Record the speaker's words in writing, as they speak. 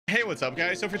Hey, what's up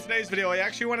guys? So for today's video, I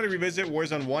actually wanted to revisit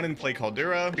Warzone 1 and play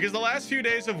Caldera because the last few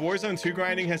days of Warzone 2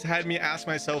 grinding has had me ask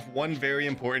myself one very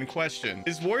important question.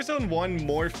 Is Warzone 1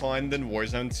 more fun than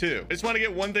Warzone 2? I just want to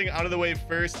get one thing out of the way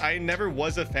first. I never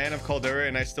was a fan of Caldera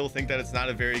and I still think that it's not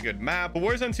a very good map, but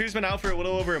Warzone 2 has been out for a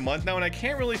little over a month now and I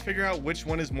can't really figure out which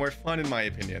one is more fun in my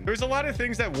opinion. There's a lot of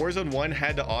things that Warzone 1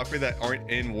 had to offer that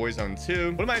aren't in Warzone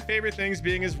 2. One of my favorite things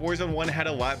being is Warzone 1 had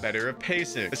a lot better of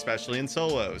pacing, especially in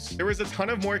solos. There was a ton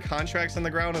of more contracts on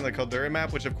the ground on the Caldera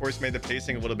map, which of course made the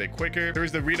pacing a little bit quicker. There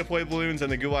was the redeploy balloons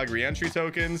and the gulag re-entry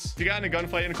tokens. If you got in a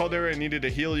gunfight in Caldera and needed to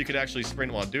heal, you could actually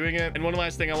sprint while doing it. And one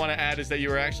last thing I want to add is that you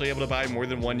were actually able to buy more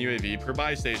than one UAV per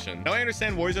buy station. Now I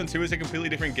understand Warzone 2 is a completely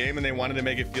different game and they wanted to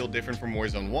make it feel different from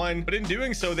Warzone 1, but in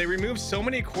doing so they removed so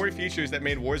many core features that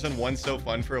made Warzone 1 so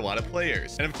fun for a lot of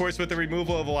players. And of course with the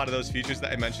removal of a lot of those features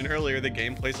that I mentioned earlier, the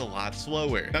game plays a lot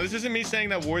slower. Now this isn't me saying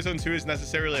that Warzone 2 is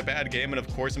necessarily a bad game, and of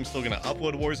course I'm still going to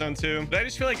upload Warzone 2, but I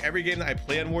just feel like every game that I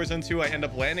play on Warzone 2 I end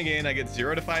up landing in, I get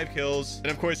 0 to 5 kills,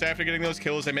 and of course after getting those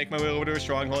kills I make my way over to a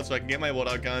stronghold so I can get my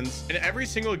loadout guns. In every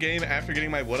single game after getting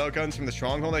my loadout guns from the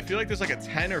stronghold, I feel like there's like a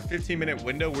 10 or 15 minute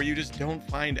window where you just don't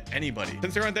find anybody.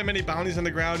 Since there aren't that many bounties on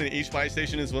the ground and each buy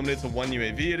station is limited to one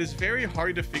UAV, it is very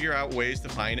hard to figure out ways to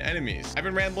find enemies. I've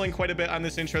been rambling quite a bit on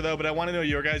this intro though, but I want to know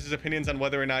your guys' opinions on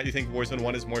whether or not you think Warzone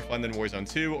 1 is more fun than Warzone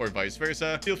 2 or vice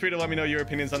versa. Feel free to let me know your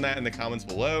opinions on that in the comments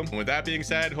below. And with that being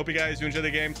said, hope you guys do enjoy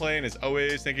the gameplay, and as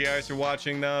always, thank you guys for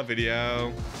watching the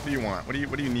video. What do you want? What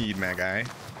do you need, my guy?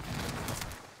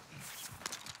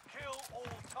 Kill all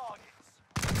targets.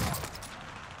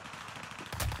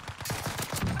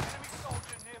 Enemy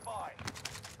soldier nearby.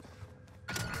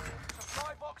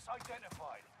 Supply box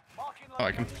identified. Marking Oh,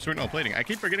 I can sprint while plating. I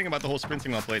keep forgetting about the whole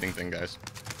sprinting while plating thing, guys.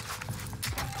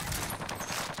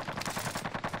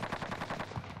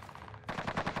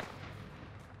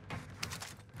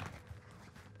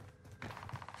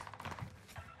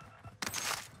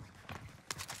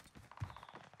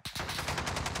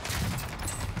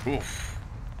 Oof.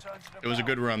 It was a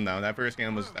good run though. That first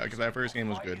game was good. Fight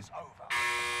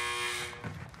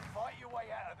your way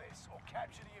out of this or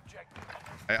capture the objective.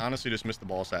 I honestly just missed the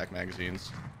ball sack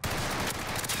magazines.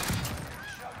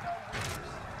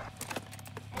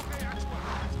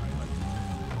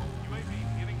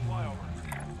 UAV giving flyover.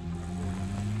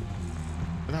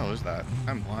 What the hell is that?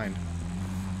 I'm blind.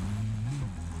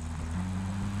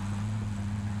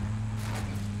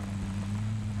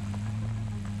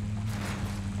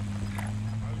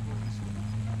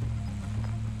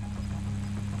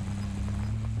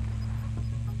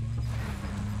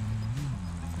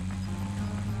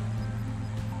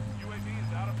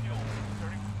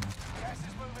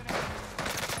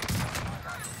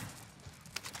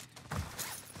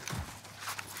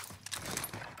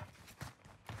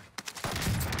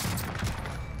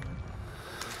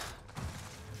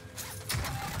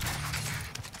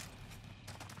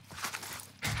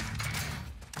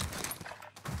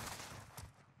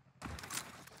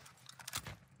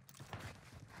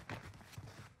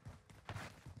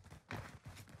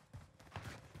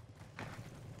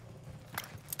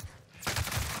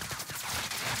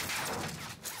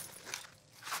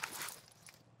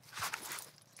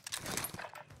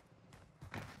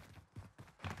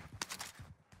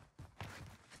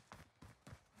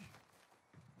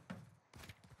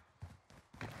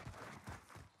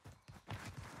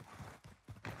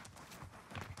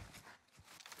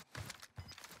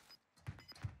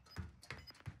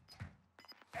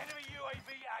 Enemy UAV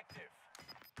active.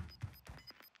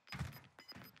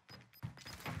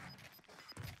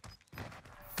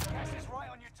 Gas is right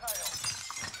on your tail.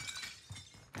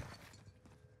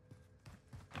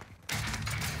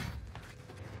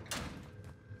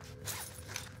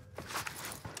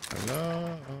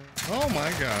 Hello. Oh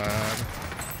my god.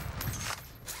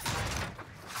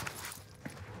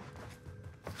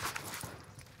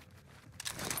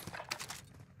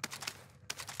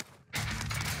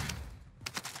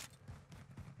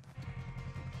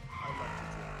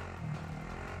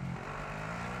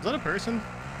 Is that a person?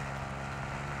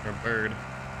 Or a bird?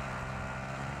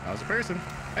 That was a person.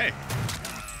 Hey.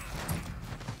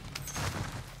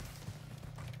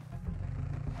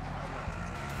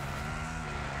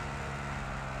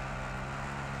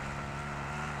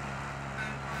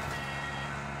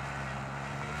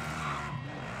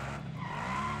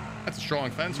 That's a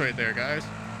strong fence right there, guys.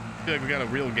 I feel like we got a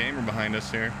real gamer behind us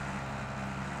here.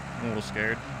 I'm a little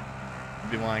scared.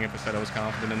 I'd be lying if I said I was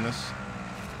confident in this.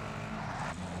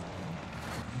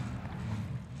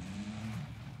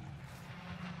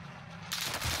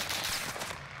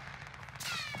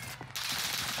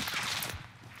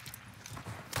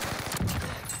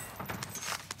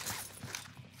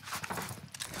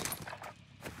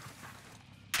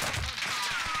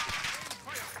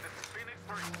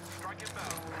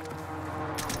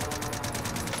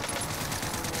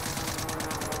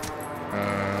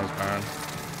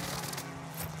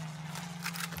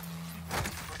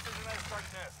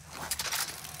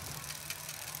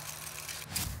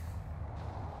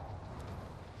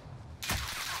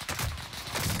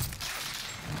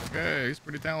 Okay, he's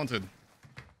pretty talented.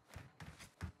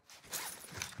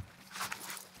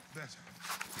 Better.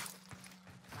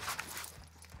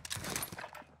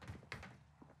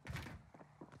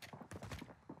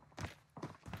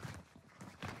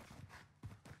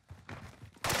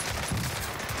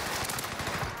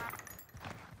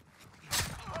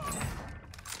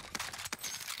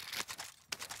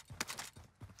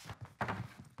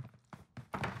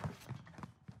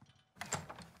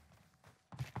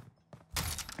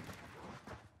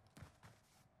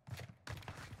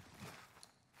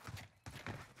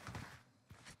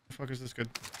 Fuck is this good?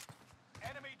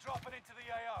 Enemy dropping into the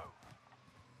AO.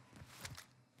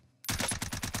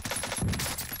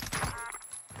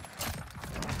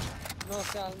 No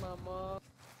seas mamón.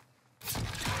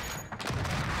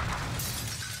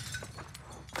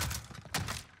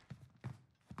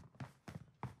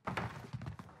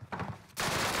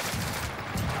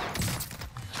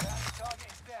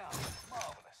 Target is down.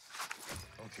 Marvelous.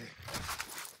 Okay.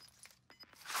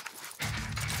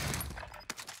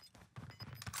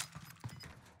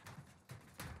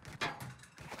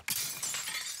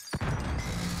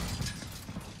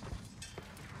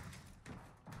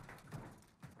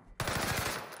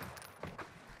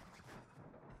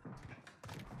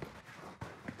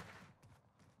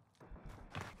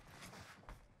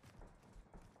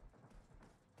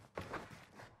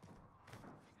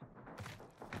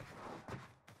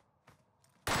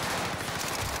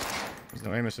 There's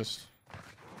no aim assist.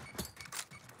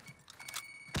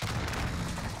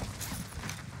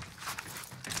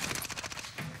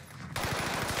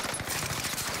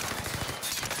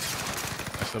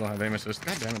 I still don't have aim assist.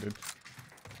 God damn it, dude.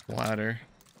 Ladder.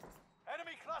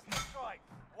 Enemy cluster strike.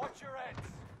 Watch your heads.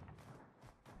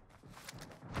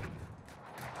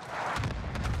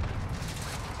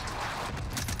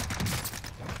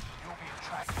 You'll be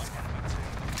attracted to enemy team.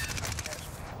 Tread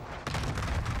carefully.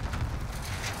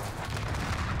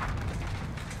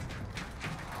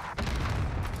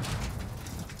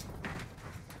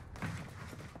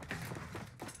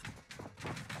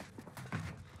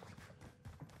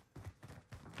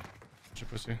 Such a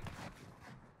pussy.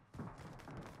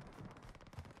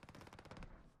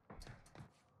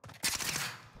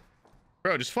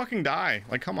 Bro, just fucking die.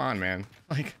 Like, come on, man.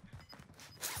 Like,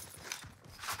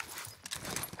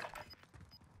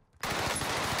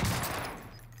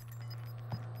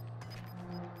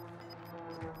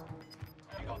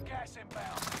 You got gas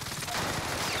inbound.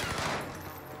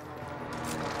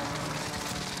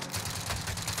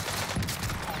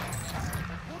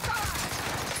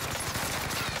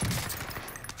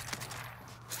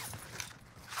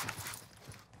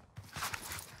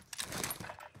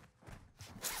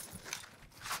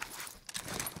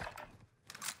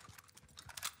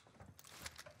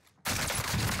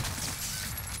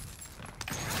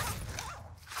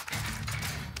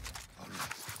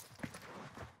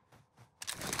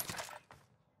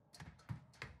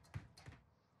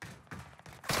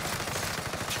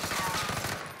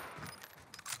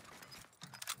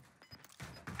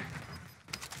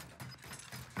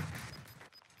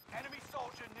 Enemy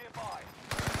soldier nearby.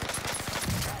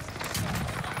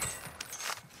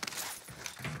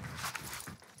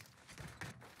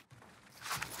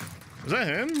 is that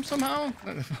him somehow?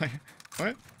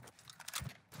 What?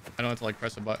 I don't have to like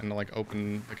press a button to like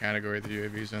open the category the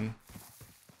UAV's in.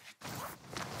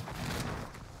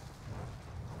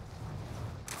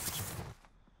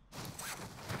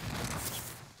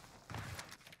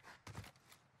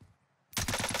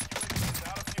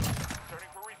 Out of fuel.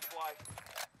 Turning for resupply.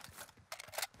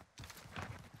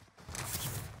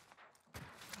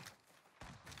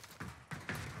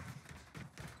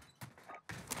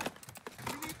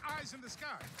 We need eyes in the sky.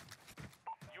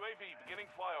 UAV beginning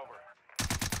flyover.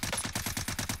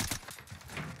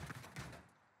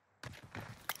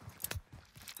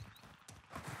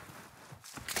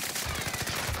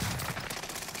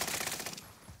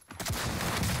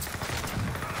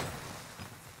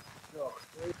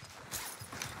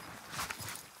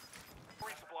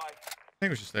 Resupply. I think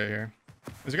we should stay here.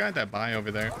 There's a guy at that buy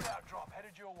over there. Loadout drop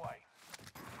headed your way.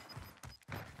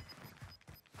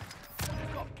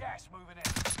 You've got gas moving in.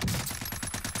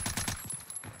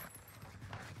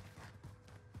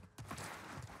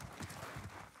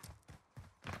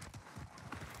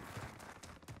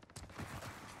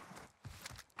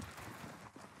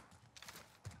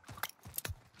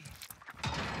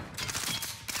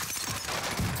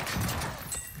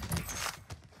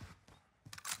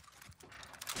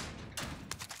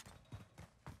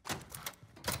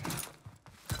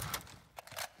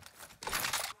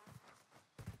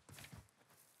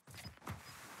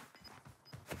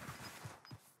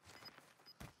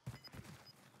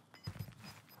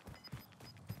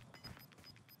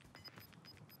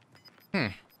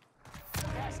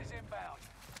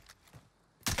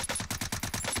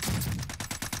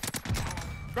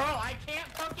 Bro, I can't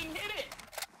fucking hit it.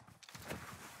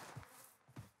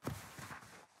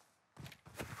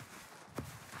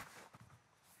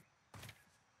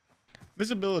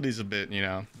 Visibility's a bit, you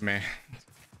know, man.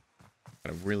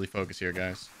 Gotta really focus here,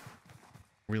 guys.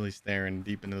 Really staring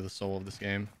deep into the soul of this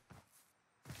game.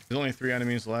 There's only 3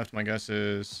 enemies left. My guess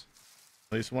is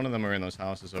at least one of them are in those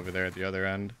houses over there at the other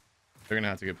end. They're gonna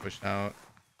have to get pushed out.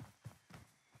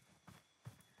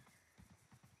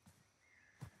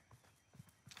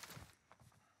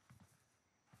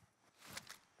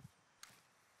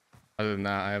 Other than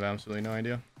that, I have absolutely no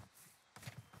idea.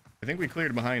 I think we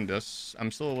cleared behind us.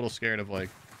 I'm still a little scared of like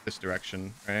this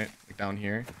direction, right? Like down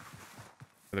here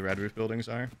where the red roof buildings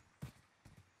are.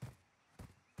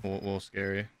 A little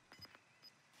scary.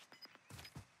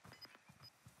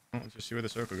 Well, let's just see where the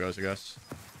circle goes, I guess.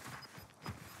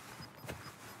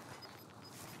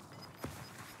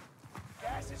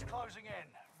 Gas is closing in.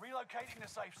 Relocating the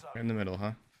safe zone. Right in the middle,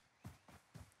 huh?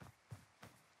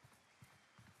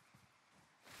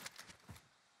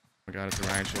 Oh my god, it's a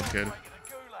riot shield kid.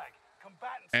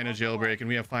 And a jailbreak, and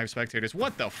we have 5 spectators.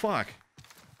 What the fuck?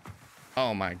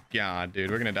 Oh my god,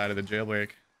 dude. We're gonna die to the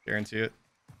jailbreak. Guarantee it.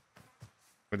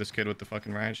 Or this kid with the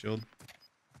fucking riot shield.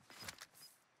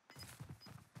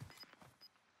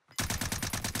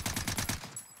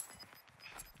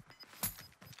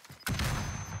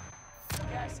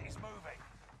 Gas is moving.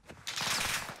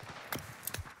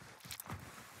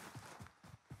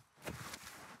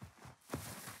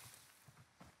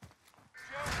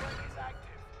 Jailbreak is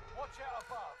active. Watch out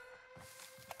above.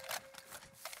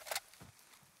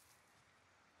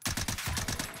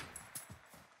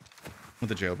 With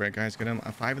the jailbreak guys, get him.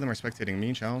 5 of them are spectating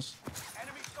me, Charles.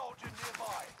 Enemy soldier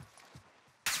nearby.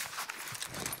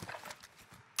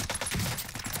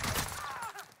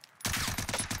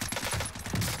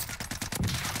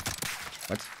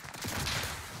 What?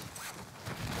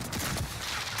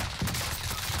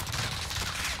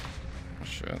 Oh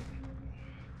shit.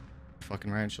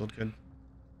 Fucking riot shield kid.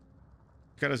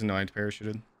 This guy doesn't know I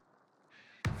parachuted.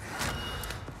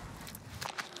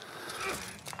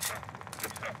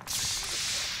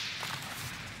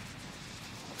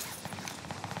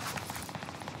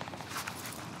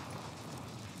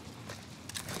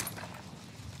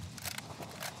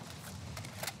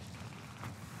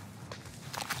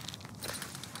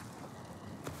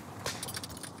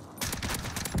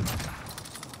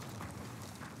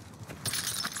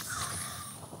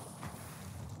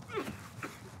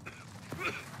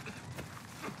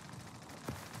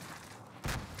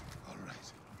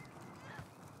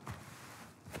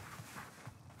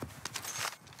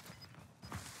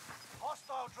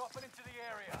 Hostile dropping into the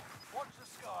area. Watch the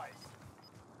skies.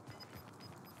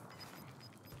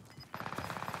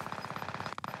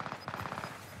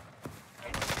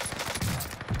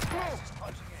 Gas is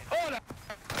closing in.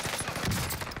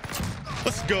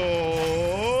 Let's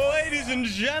go, ladies and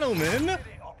gentlemen.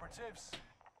 Operatives.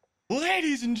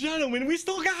 Ladies and gentlemen, we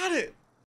still got it.